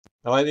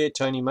Hello there,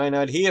 Tony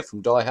Maynard here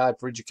from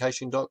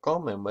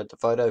diehardforeducation.com, and with the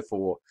photo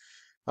for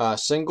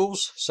single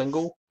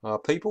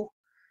people,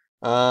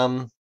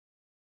 um,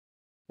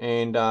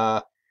 and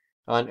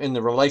in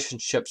the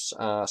relationships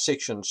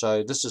section.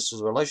 So this is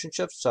the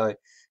relationships. So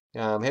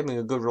having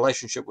a good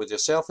relationship with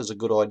yourself is a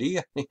good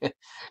idea.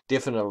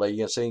 Definitely.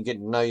 Yeah, so you get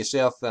to know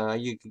yourself.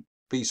 You can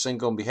be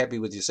single and be happy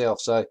with yourself.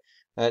 So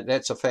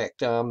that's a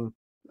fact. And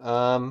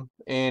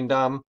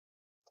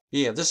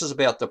Yeah, this is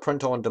about the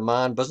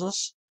print-on-demand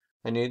business,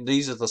 and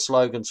these are the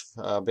slogans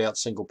about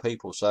single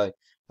people. So,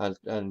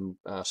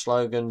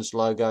 slogans,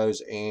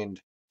 logos, and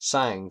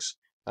sayings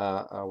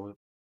are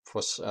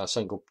for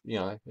single,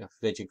 that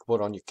you can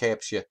put on your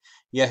caps, your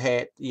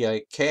hat,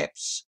 your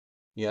caps,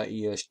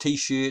 your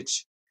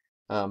t-shirts,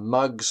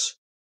 mugs,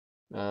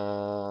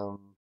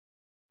 um,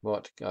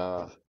 what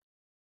hat,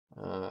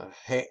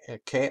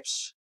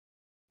 caps,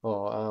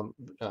 or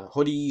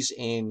hoodies,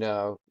 and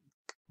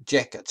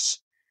jackets,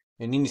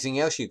 and anything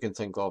else you can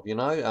think of,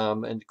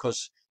 and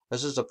because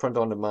this is a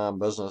print-on-demand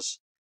business,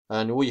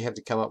 and all you have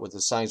to come up with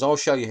the sayings. I'll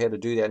show you how to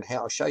do that, and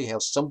I'll show you how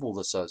simple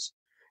this is.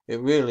 It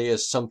really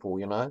is simple,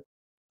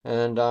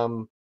 and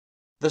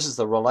this is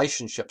the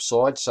relationship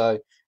side. So,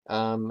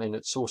 and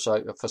it's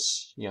also for,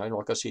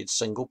 like I said,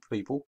 single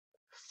people,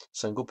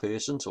 single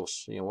persons, or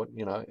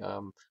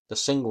the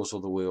singles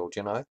of the world,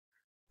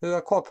 who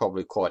are quite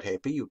probably quite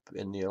happy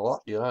in their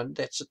lot, and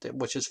that's it,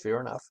 which is fair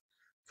enough,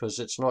 because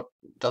it's not,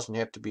 doesn't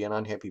have to be an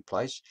unhappy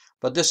place.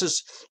 But this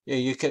is,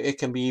 it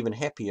can be even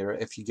happier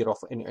if you get off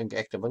in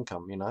active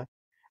income,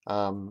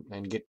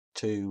 and get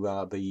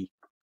to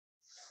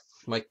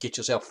get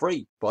yourself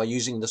free by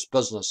using this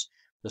business,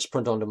 this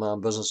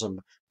print-on-demand business, and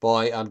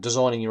by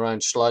designing your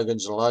own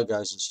slogans and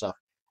logos and stuff,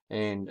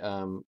 and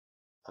um,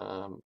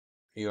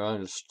 your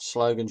own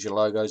slogans, your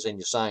logos, and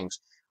your sayings,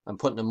 and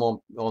putting them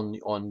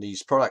on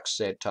these products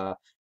that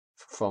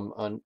from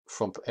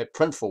at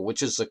Printful,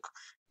 which is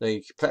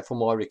the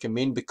platform I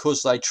recommend,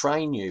 because they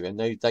train you, and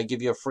they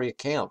give you a free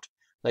account.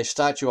 They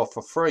start you off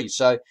for free,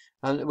 so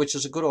which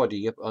is a good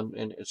idea,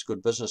 and it's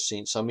good business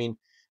sense. I mean,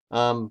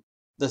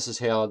 this is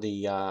how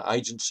the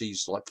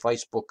agencies like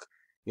Facebook,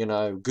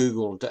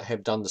 Google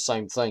have done the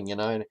same thing,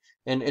 and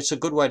it's a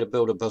good way to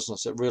build a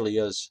business. It really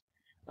is.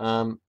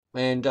 And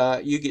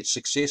You get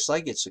success,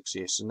 they get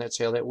success, and that's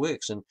how that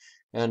works.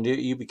 And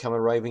you become a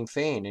raving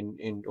fan,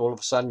 and all of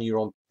a sudden you're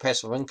on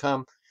passive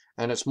income,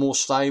 and it's more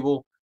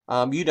stable.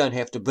 You don't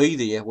have to be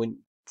there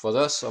for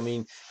this. I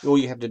mean, all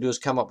you have to do is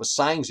come up with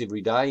sayings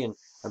every day and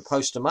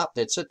post them up.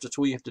 That's it. That's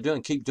all you have to do,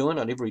 and keep doing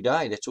it every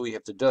day. That's all you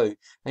have to do,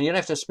 and you don't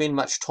have to spend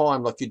much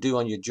time like you do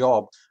on your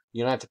job.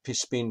 You don't have to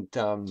spend 8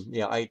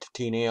 to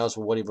 10 hours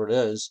or whatever it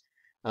is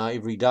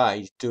every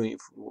day doing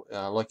it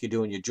like you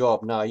do in your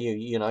job. No,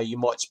 you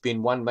might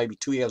spend 1, maybe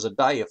 2 hours a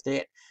day, if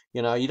that.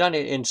 You don't.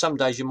 And some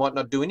days you might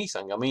not do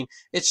anything. I mean,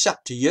 it's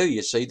up to you.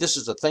 You see, this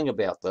is the thing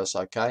about this,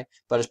 okay?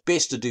 But it's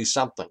best to do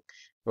something,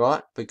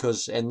 right?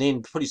 Because and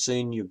then pretty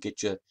soon you'll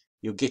get your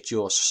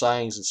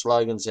sayings and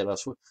slogans that are.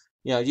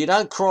 You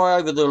don't cry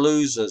over the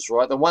losers,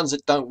 right? The ones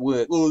that don't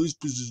work. Oh, this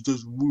business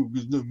doesn't work.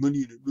 There's no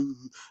money in it.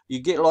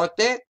 You get like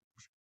that.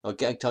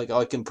 Okay,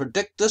 I can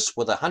predict this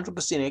with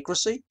 100%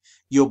 accuracy.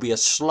 You'll be a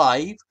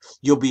slave.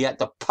 You'll be at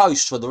the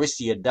post for the rest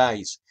of your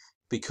days.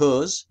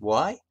 Because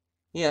why?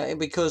 Yeah,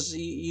 because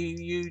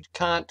you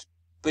can't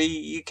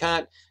you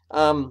can't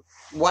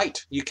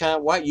wait. You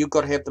can't wait. You've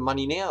got to have the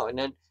money now.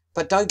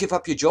 But don't give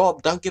up your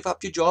job. Don't give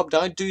up your job.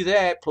 Don't do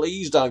that.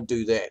 Please don't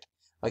do that.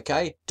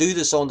 Okay, do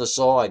this on the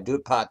side. Do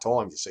it part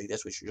time. You see,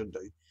 that's what you should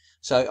do.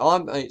 So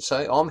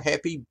I'm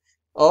happy.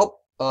 Oh,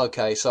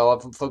 okay. So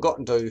I've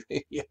forgotten to.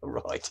 Yeah,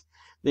 right.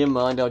 Never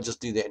mind, I'll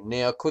just do that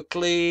now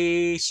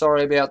quickly.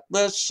 Sorry about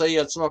this. See,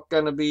 it's not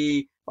going to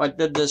be. I've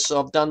done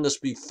this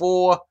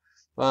before.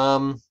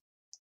 Um,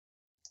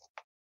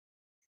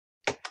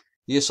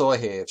 yes, I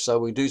have. So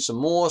we do some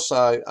more.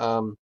 So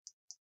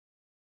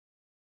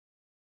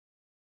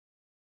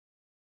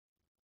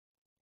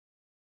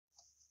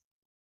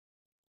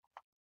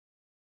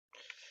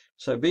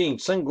being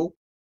single.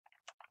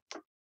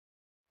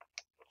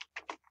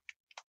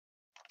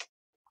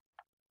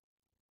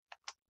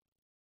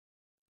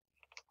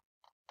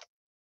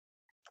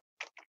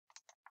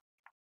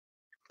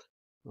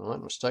 All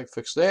right, mistake,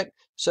 fix that.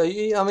 So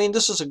yeah, I mean,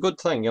 this is a good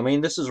thing. I mean,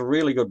 this is a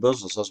really good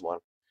business, this one.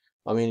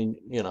 I mean,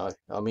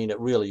 it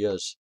really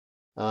is.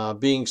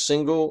 Being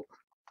single.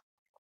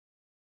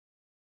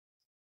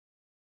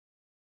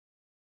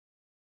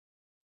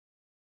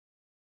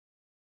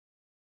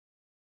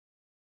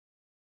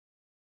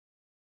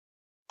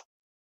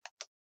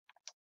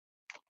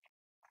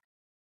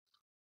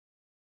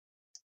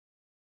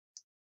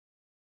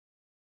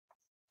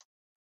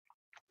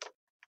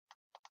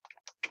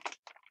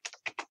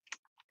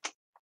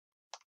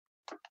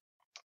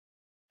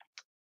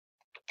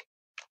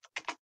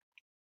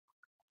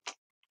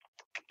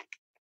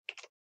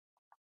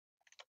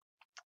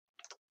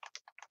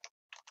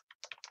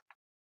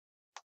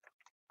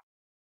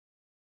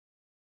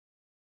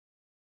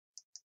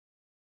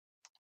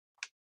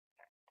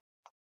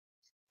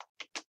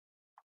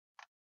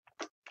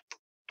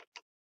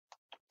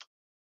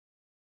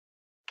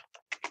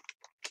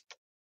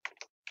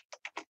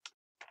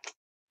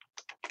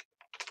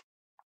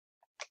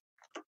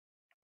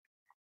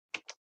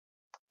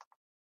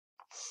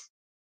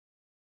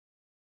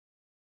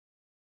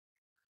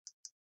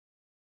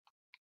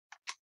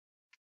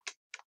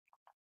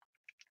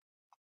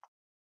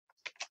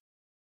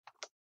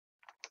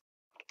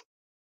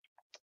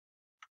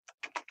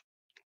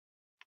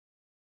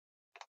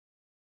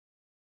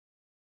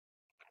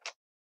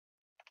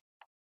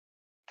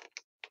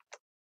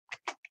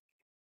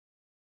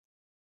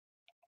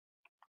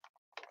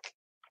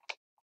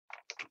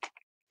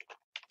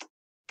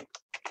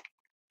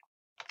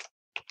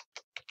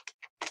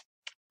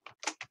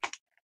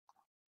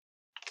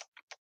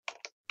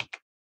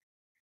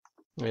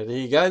 Yeah, there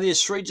you go.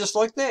 There's three just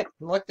like that.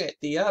 Like that.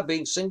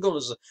 Being single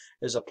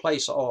is a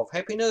place of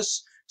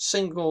happiness.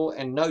 Single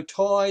and no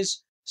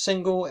ties.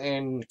 Single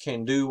and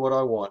can do what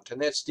I want.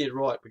 And that's dead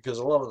right, because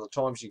a lot of the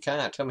times you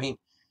can't. I mean,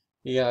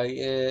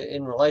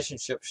 in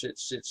relationships,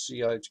 it's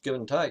it's give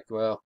and take.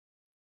 Well,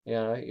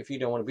 if you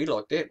don't want to be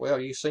like that, well,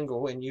 you're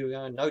single and you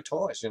no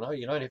ties. You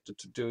don't have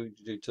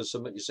to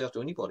submit yourself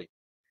to anybody.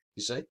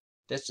 You see,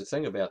 that's the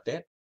thing about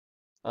that.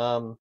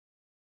 Um,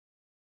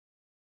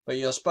 but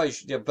yeah, I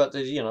suppose, yeah, but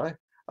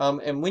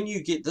and when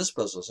you get this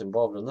business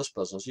involved in this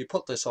business, you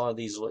put these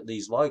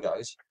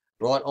logos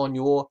right on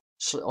your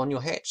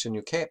hats and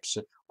your caps,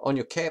 on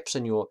your caps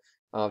and your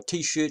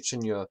t-shirts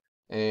and your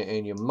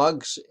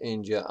mugs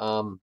and your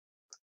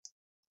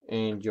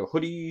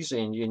hoodies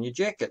and your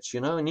jackets,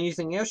 and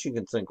anything else you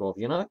can think of,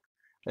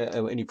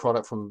 any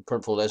product from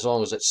Printful, as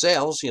long as it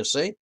sells, you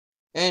see.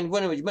 And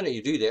when the minute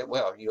you do that,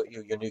 well, you're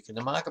unique in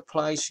the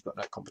marketplace. You've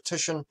got no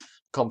competition.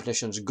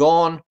 Competition's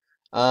gone.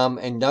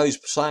 And these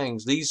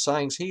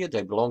sayings here,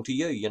 they belong to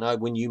you.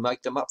 When you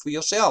make them up for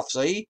yourself.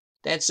 See,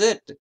 that's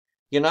it.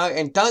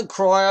 And don't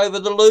cry over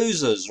the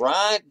losers,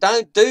 right?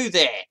 Don't do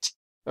that,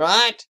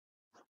 right?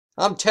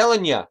 I'm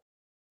telling you.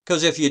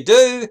 Because if you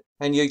do,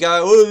 and you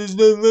go, oh, there's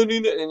no money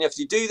in it, and if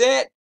you do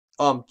that,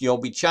 you'll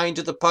be chained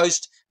to the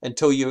post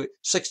until you're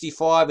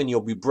 65 and you'll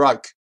be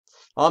broke.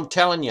 I'm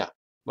telling you,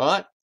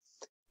 right?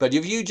 But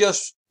if you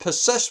just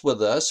persist with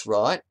this,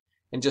 right,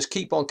 and just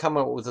keep on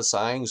coming up with the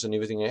sayings and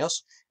everything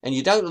else, and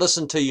you don't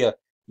listen to your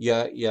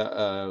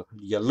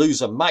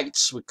loser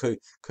mates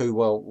who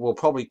will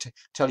probably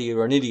tell you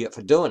you're an idiot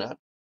for doing it,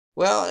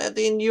 well,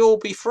 then you'll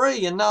be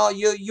free, and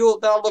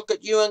they'll look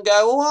at you and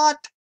go, what?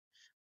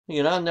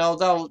 Now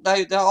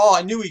oh,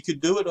 I knew he could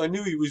do it. I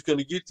knew he was going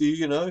to get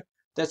there.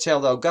 That's how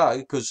they'll go,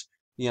 because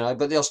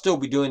but they'll still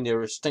be doing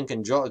their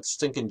stinking job,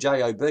 stinking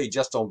job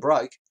just on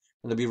break,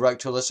 and they'll be broke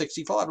till they're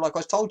 65, like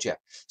I told you.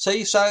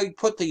 See, so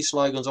put these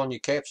slogans on your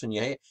caps and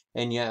your hair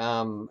and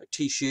your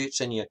t-shirts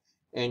and your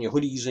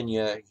hoodies and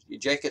your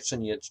jackets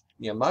and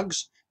your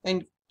mugs,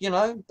 and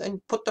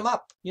and put them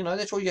up.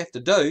 That's all you have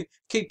to do.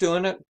 Keep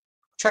doing it.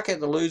 Chuck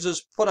out the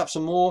losers. Put up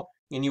some more,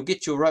 and you'll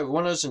get your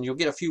winners, and you'll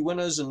get a few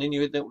winners, and then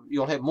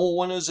you'll have more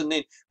winners, and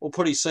then, well,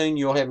 pretty soon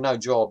you'll have no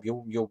job.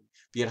 You'll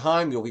be at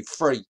home. You'll be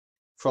free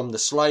from the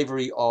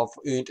slavery of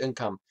earned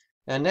income,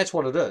 and that's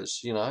what it is,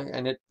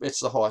 and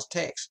it's the highest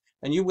tax,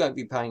 and you won't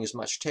be paying as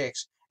much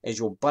tax as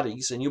your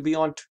buddies, and you'll be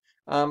on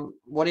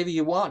whatever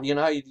you want.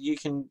 You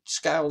can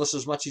scale this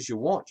as much as you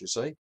want. You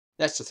see,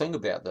 that's the thing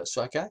about this.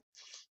 Okay,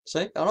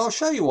 see, and I'll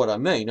show you what I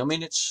mean. I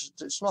mean, it's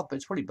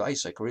pretty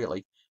basic,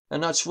 really.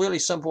 And that's really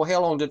simple.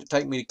 How long did it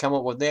take me to come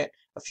up with that?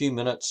 A few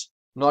minutes.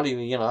 Not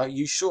even,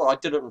 you sure I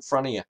did it in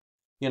front of you.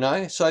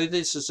 So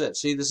this is it.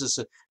 See, this is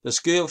this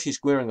girl.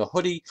 She's wearing a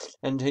hoodie,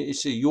 and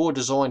see your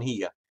design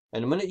here.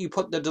 And the minute you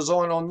put the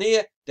design on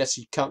there, that's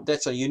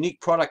a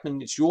unique product,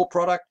 and it's your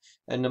product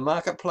in the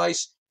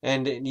marketplace.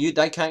 And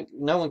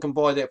no one can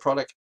buy that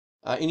product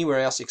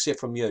anywhere else except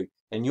from you.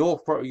 And your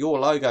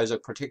logos are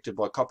protected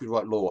by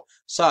copyright law.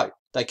 So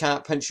they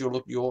can't pinch your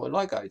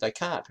logo. They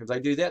can't. If they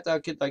do that, they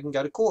can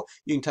go to court.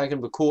 You can take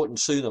them to court and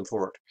sue them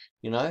for it.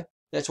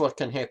 That's what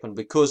can happen,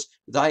 because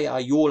they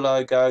are your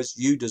logos.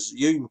 You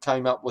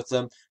came up with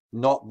them,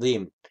 not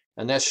them.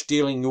 And that's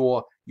stealing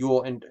your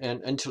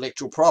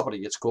intellectual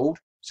property, it's called.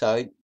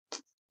 So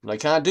they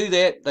can't do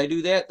that. They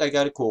do that, they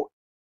go to court.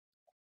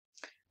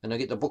 And they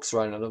get the book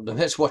thrown at them.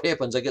 That's what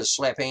happens. They get a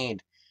slap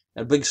hand.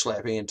 A big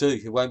slap hand too.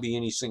 It won't be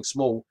anything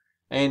small.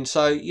 And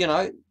so,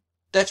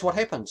 that's what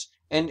happens.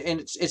 And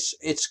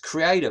it's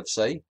creative,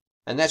 see?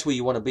 And that's where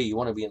you want to be. You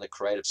want to be in the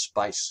creative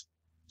space.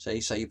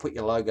 See? So you put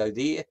your logo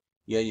there,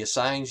 your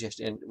sayings,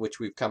 which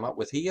we've come up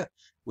with here,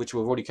 which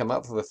we've already come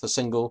up with for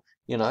single,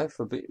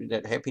 for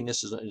that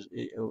happiness is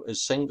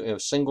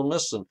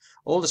singleness and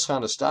all this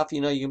kind of stuff.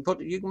 You can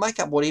make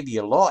up whatever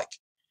you like.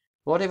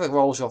 Whatever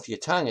rolls off your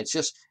tongue, you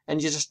just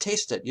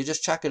test it. You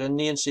just chuck it in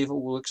there and see if it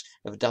works.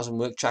 If it doesn't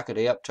work, chuck it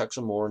out, chuck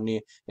some more in there,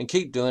 and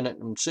keep doing it.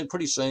 And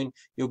pretty soon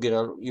you'll get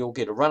a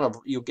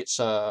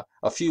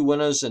few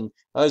winners, and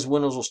those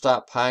winners will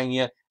start paying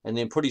you. And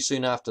then pretty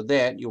soon after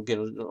that, you'll get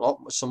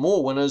some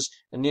more winners,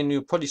 and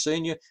then pretty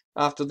soon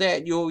after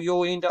that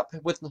you'll end up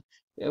with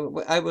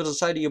able to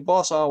say to your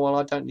boss, oh, well,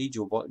 I don't need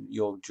your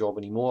job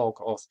anymore.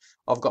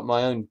 I've got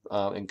my own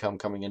income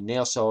coming in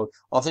now, so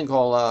I think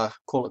I'll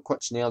call it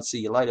quits now and see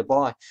you later,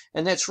 bye.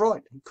 And that's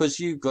right, because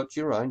you've got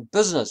your own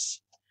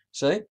business,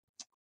 see?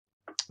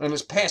 And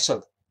it's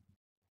passive,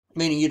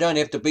 meaning you don't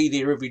have to be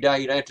there every day.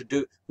 You don't have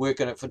to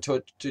work in it for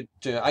 8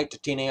 to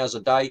 10 hours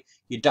a day.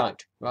 You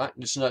don't, right?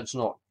 It's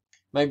not.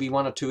 Maybe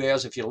 1 or 2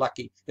 hours if you're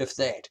lucky, if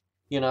that.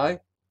 You're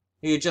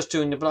just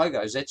doing the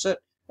logos. That's it.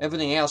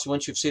 Everything else,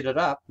 once you've set it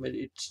up,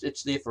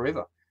 it's there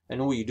forever.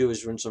 And all you do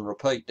is rinse and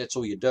repeat. That's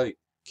all you do.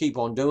 Keep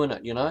on doing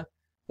it,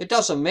 It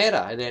doesn't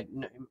matter that,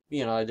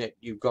 that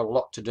you've got a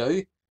lot to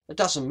do. It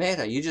doesn't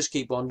matter. You just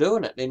keep on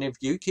doing it. And if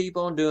you keep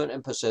on doing it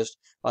and persist,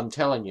 I'm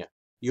telling you,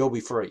 you'll be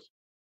free.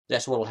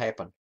 That's what'll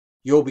happen.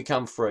 You'll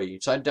become free.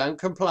 So don't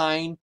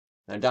complain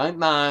and don't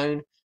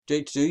moan.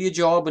 Do your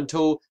job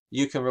until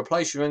you can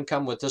replace your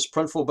income with this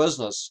Printful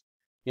business,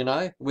 you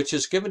know, which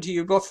is given to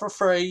you for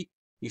free.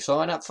 You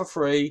sign up for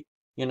free,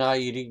 you know,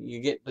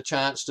 you get the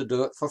chance to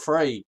do it for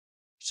free.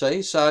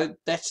 See, so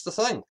that's the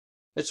thing.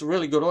 It's a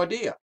really good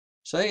idea.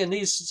 See, and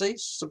these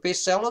the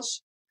best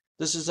sellers.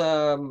 This is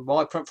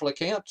my Printful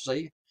account,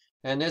 see,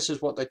 and this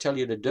is what they tell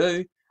you to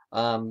do.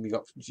 You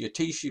got your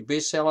t-shirt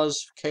bestsellers,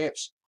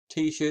 caps,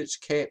 t-shirts,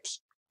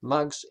 caps,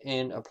 mugs,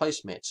 and a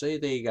placemat. See,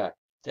 there you go.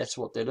 That's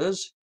what that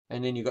is.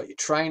 And then you got your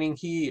training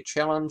here, your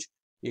challenge.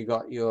 You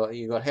got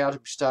how to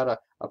start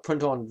a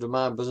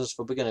print-on-demand business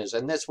for beginners,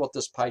 and that's what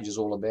this page is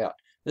all about.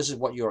 This is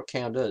what your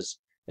account is.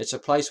 It's a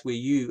place where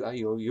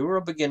you're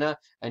a beginner,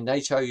 and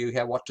they tell you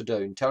what to do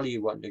and tell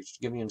you what,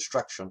 give you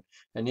instruction.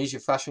 And there's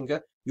your fashion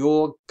guide,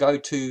 your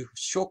go-to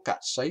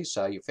shortcuts. See,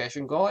 so your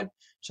fashion guide,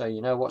 so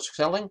you know what's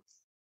selling.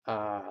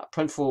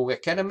 Printful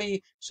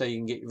Academy, so you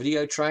can get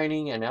video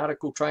training and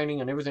article training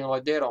and everything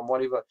like that on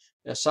whatever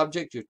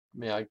subject, you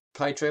know,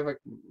 pay traffic,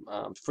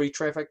 free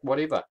traffic,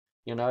 whatever,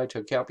 you know,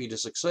 to help you to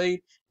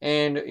succeed.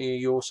 And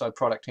you also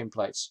product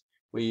templates,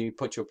 where you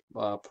put your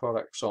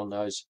products on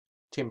those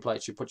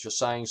templates, you put your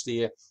sayings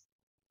there,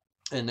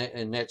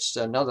 and that's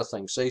another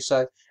thing. See,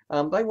 so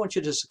they want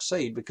you to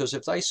succeed, because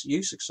if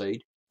you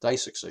succeed, they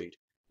succeed.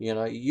 You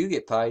know, you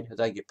get paid,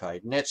 they get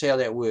paid, and that's how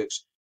that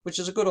works, which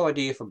is a good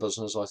idea for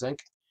business, I think.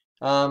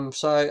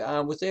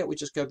 With that, we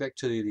just go back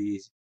to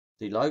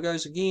the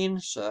logos again.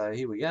 So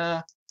here we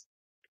are,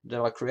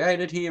 that I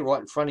created here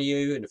right in front of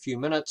you in a few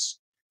minutes.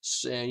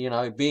 So, you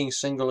know, being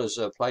single is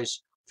a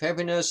place of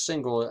happiness.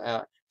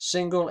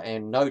 Single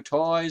and no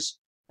ties.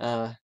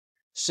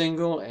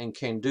 Single and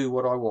can do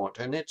what I want,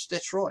 and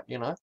that's right. You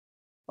know,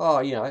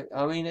 you know,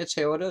 I mean, that's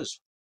how it is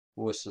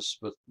with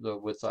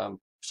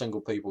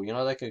single people. You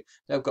know,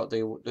 they've got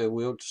their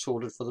world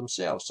sorted for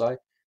themselves. So,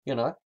 you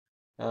know,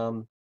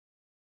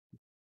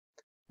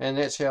 and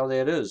that's how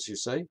that is, you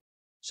see.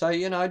 So,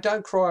 you know,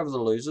 don't cry over the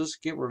losers.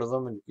 Get rid of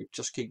them and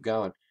just keep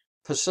going.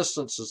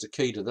 Persistence is the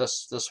key to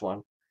this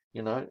one,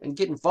 you know, and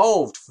get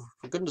involved,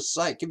 for goodness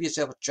sake. Give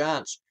yourself a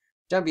chance.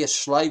 Don't be a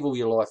slave all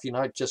your life, you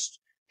know, just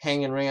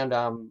hanging around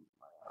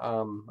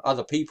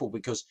other people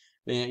because,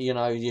 you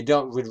know,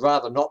 would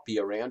rather not be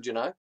around, you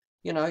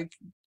know.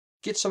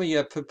 Get some of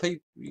your people,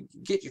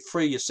 get you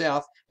free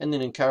yourself, and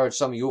then encourage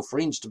some of your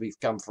friends to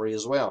become free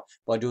as well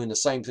by doing the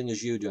same thing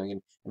as you're doing,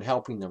 and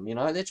helping them. You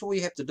know, that's all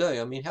you have to do.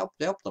 I mean, help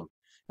them,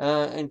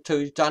 and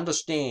to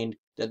understand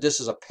that this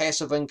is a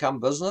passive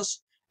income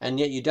business, and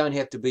yet you don't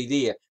have to be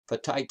there for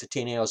 8 to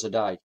 10 hours a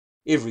day,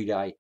 every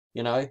day.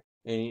 You know,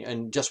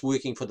 and just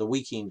working for the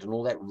weekend and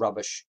all that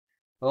rubbish.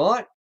 All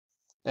right.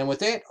 And with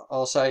that,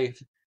 I'll say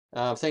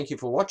thank you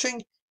for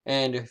watching.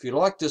 And if you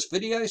like this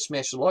video,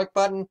 smash the like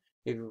button.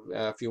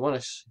 If you want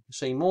to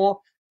see more,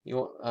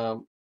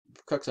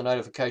 click the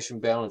notification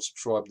bell and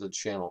subscribe to the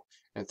channel.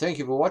 And thank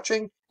you for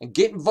watching. And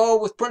get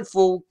involved with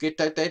Printful. Get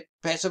that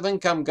passive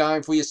income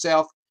going for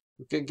yourself.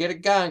 Get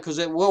it going, because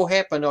it will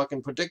happen. I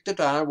can predict it.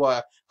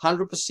 100%.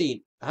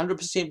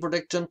 100%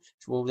 prediction.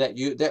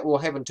 That will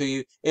happen to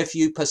you if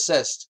you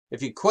persist.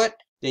 If you quit,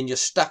 then you're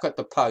stuck at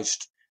the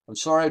post. I'm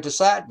sorry to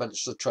say it, but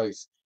it's the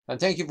truth. And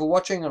thank you for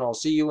watching, and I'll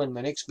see you in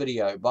my next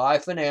video. Bye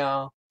for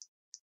now.